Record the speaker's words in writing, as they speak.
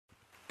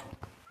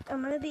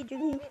I'm gonna be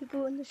drinking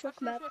people in the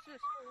shock map. Watch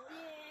this.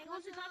 You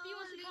want some coffee? You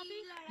want some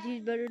coffee?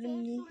 He's better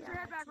than me. Turn your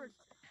head backwards.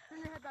 Turn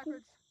your head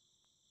backwards.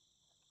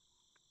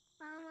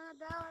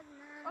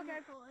 Okay.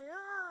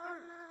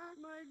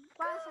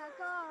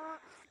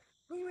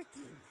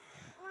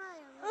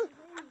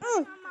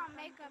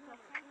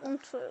 I'm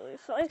totally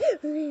fine.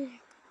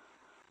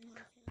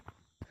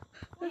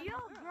 Yo,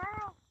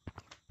 girl.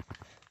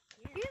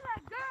 He's a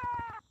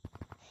girl.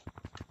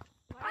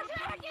 I'm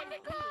trying to get the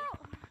girl.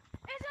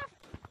 It's a.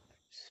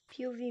 It's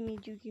POV me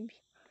drinking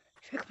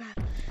shock map.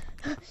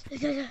 I can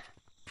see you.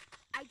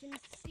 I can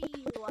see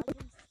you.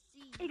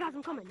 Hey guys,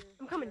 I'm coming.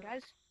 I'm coming,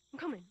 guys. I'm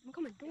coming.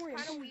 Don't worry.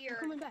 I'm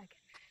coming back.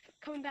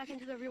 Coming back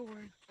into the real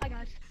world. Hi,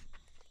 guys.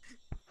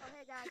 Oh,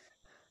 hey, guys.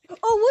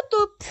 Oh, what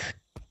the?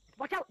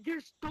 Watch out.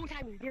 Don't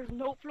tag me. There's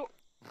no floor.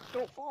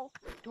 Don't fall.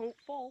 Don't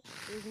fall.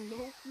 There's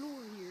no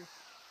floor here.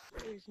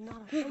 There's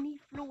not any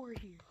floor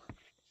here.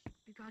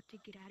 We got to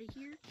get out of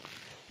here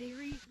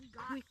very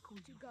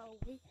quickly. To go.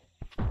 We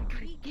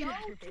gotta get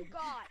out of there.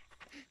 God.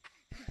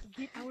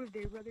 Get out of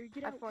there, brother.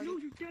 Get out. No,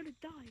 you're gonna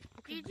die.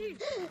 Okay,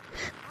 GG.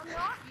 I'm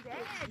not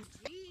dead.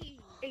 Gee.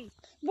 Hey.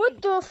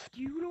 What the?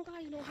 Do you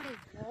guys know how to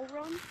wall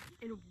run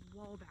and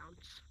wall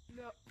bounce?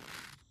 No.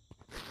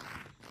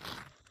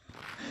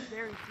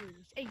 Very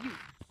serious. Hey, you.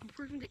 I'm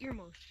first one to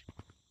earmost.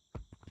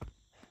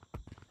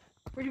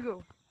 Where'd you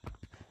go?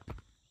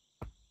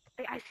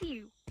 Hey, I see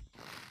you.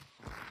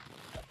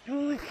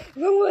 Wrong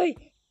way.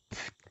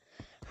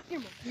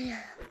 Earmost.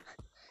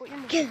 Go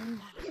earmost. Get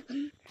him.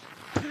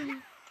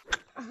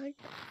 I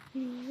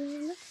need you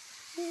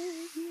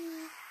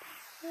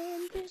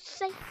in the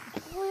safe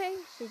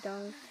place. Sit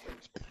down.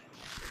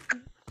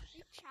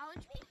 You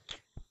challenge me?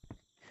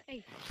 Hey,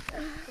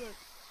 look.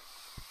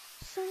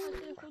 So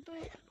Hold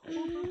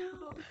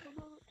up.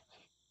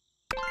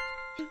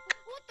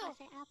 What the?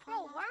 Bro,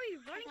 why are you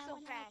running so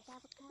fast?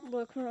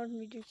 look around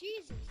me, dude.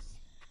 Jesus.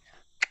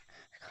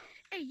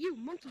 Hey, you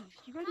monkeys.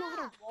 You guys know how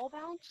to wall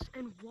bounce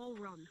and wall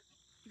run.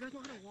 You guys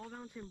know how to wall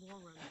bounce and wall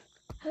run.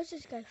 How's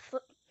this guy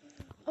foot?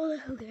 Oh,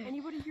 okay.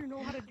 Anybody here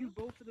know how to do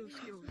both of those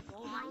skills?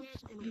 Wall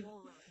bounce and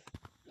wall run.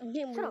 I'm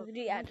getting Shut up,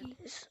 really out of monkey.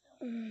 this.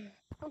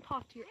 Don't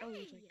talk to your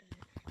elders like that.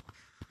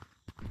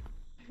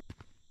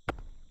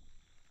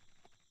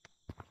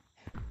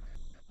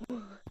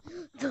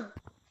 The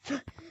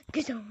fuck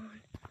is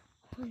on?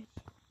 I'm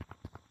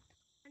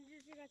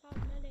just gonna call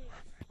medics.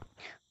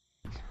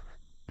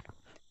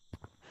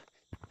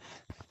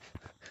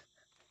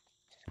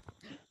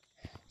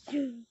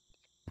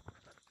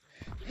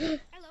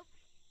 Hello.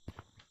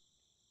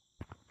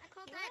 I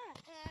called that.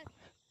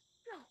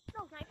 No.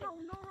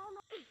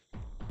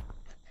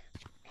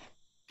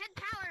 Head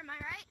power, am I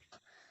right?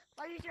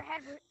 Why use your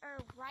head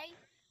right?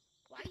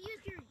 Why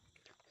use your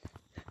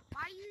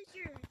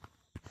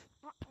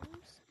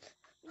arms?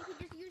 You could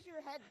just use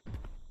your head.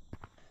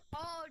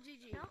 Oh,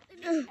 GG. No, it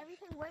makes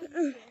everything way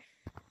easier.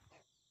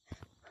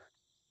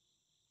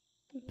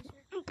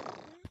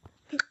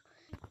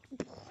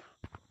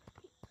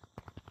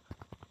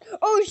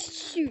 Oh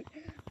shoot!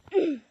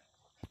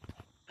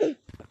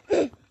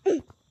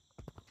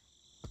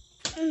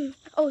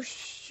 Oh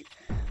shoot!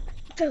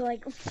 Fell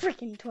like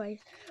freaking twice.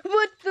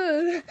 What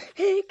the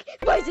heck?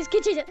 Why is this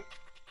kitchen?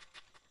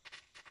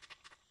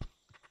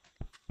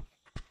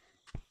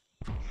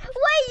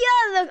 Wait,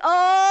 yeah, look.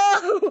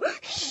 Oh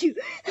shoot!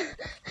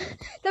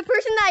 The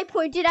person that I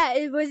pointed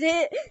at, was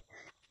it?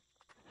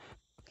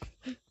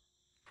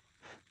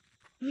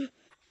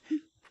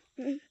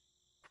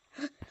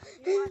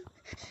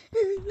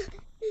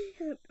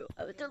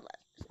 I was the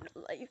last person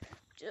alive.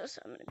 Just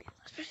I'm gonna be the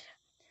last person.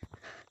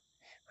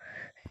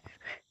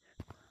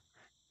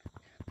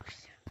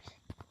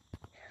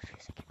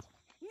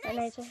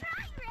 Nice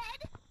try,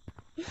 Red.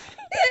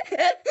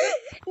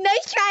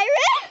 Nice try,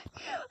 Red.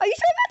 Are you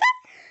sure about that?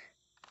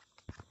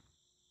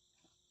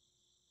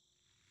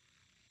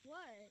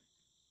 What?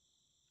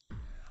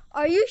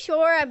 Are you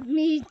sure of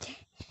me?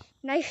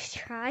 Nice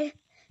try.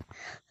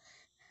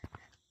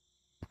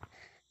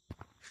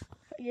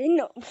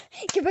 No.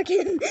 Get back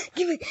in.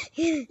 Get back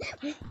in.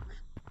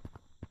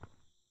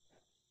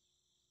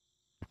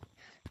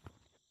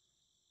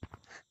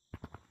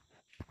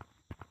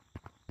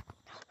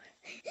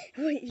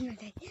 Wait, no,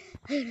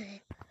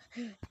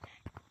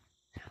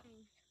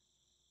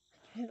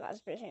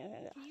 last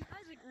person. Do you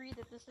guys agree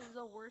that this is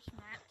the worst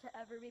map to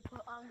ever be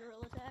put on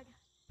Gorilla Tag?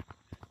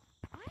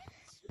 What?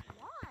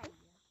 Why?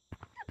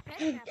 The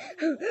best map.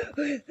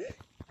 You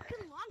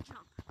can long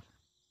jump.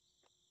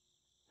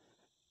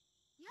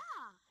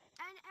 Yeah,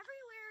 and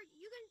everywhere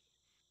you can.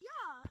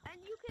 Yeah, and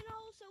you can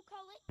also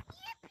call it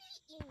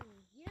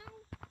yippee-ing. You know,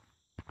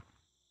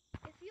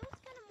 it feels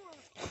kind of more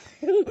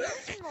In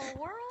the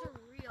world?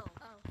 surreal.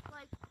 Oh,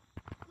 like,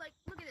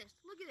 look at this.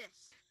 Look at this.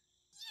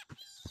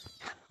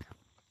 Yippee!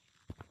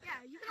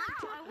 Yeah, you can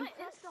like jump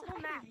across the whole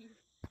map.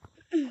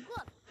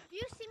 Look, do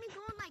you see me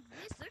going like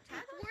this? That's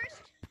the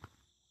worst.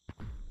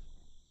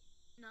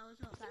 No,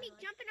 it's not See bad. me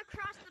jumping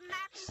across the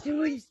map is the Sorry.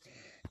 worst?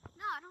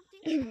 No, I don't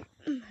think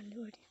so. My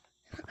lord.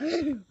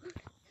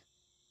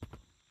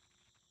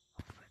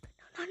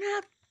 No,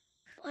 no.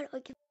 Why do I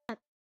get that?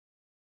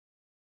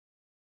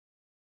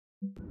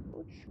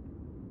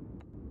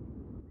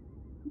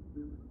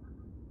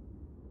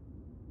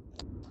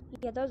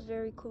 Yeah, that was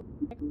very cool.